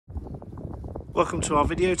Welcome to our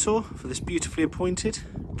video tour for this beautifully appointed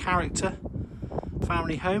character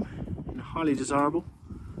family home in a highly desirable,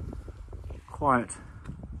 quiet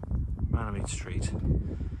Mannamead Street.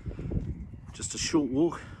 Just a short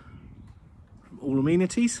walk from all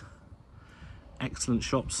amenities, excellent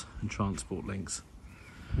shops and transport links.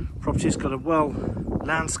 Property's got a well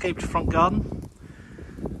landscaped front garden,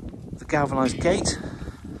 the galvanised gate,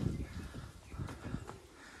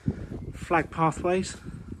 flag pathways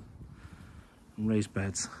and raised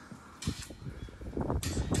beds.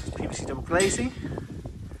 PVC double glazing,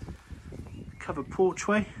 covered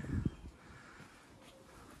porchway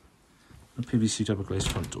and PVC double glazed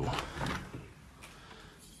front door.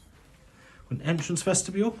 An entrance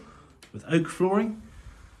vestibule with oak flooring,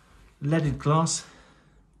 leaded glass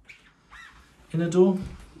inner door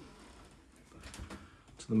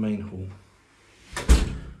to the main hall.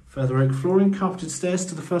 Further oak flooring, carpeted stairs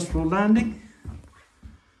to the first floor landing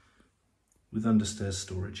with understairs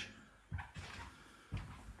storage.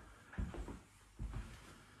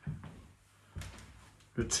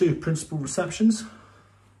 There are two principal receptions,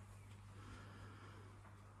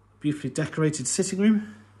 beautifully decorated sitting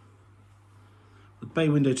room with bay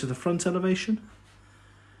window to the front elevation,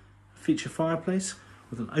 feature fireplace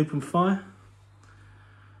with an open fire,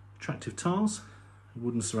 attractive tiles, and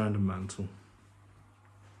wooden surround and mantel.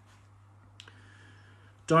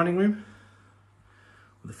 Dining room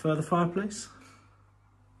with a further fireplace,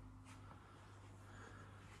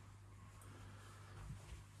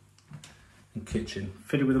 and kitchen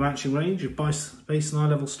fitted with a matching range of base and eye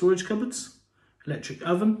level storage cupboards, electric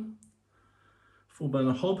oven,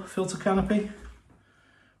 4-burner hob, filter canopy,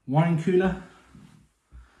 wine cooler,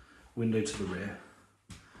 window to the rear,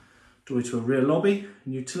 doorway to a rear lobby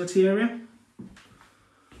and utility area,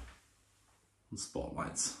 and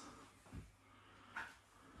spotlights.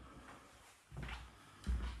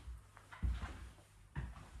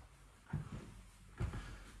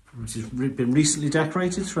 Which has been recently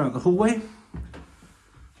decorated throughout the hallway. You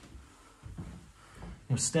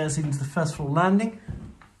have stairs into the first floor landing,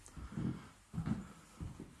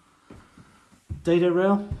 dado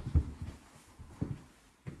rail,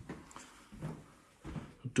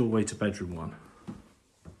 doorway to bedroom 1.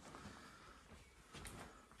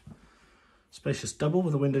 Spacious double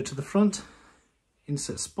with a window to the front,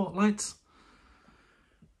 inset spotlights,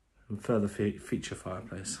 and further feature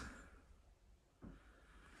fireplace.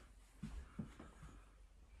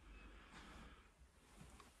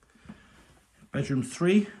 Bedroom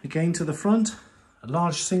 3, again to the front, a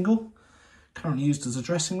large single, currently used as a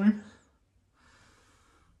dressing room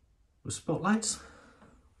with spotlights.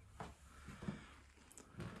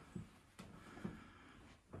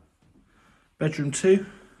 Bedroom 2,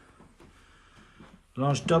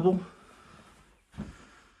 large double,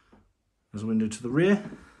 there's a window to the rear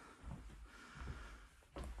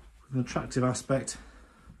with an attractive aspect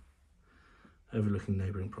overlooking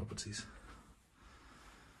neighbouring properties.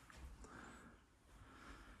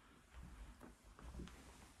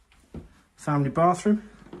 Family bathroom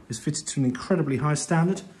is fitted to an incredibly high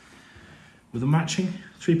standard with a matching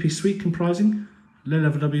 3-piece suite comprising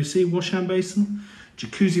low-level WC, wash-hand basin,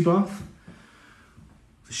 jacuzzi bath,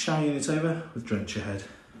 the shower unit over with drencher head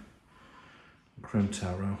and chrome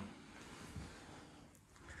towel rail.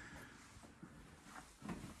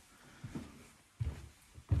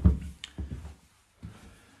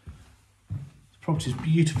 The property is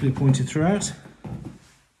beautifully appointed throughout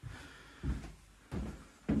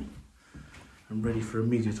and ready for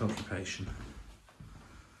immediate occupation.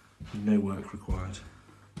 No work required.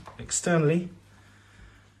 Externally,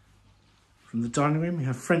 from the dining room, we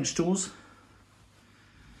have French doors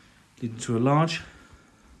leading to a large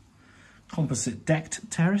composite decked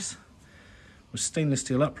terrace with stainless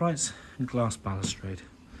steel uprights and glass balustrade.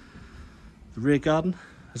 The rear garden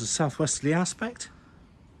has a southwesterly aspect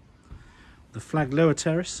with a flagged lower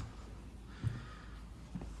terrace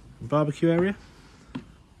and barbecue area,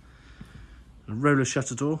 a roller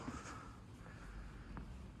shutter door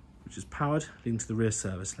which is powered, leading to the rear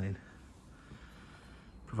service lane,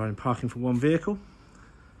 providing parking for 1 vehicle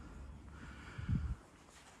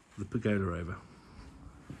with a pergola over.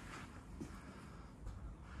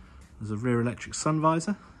 There's a rear electric sun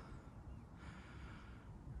visor.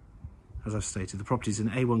 As I've stated, the property is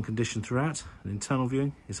in A1 condition throughout and internal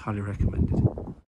viewing is highly recommended.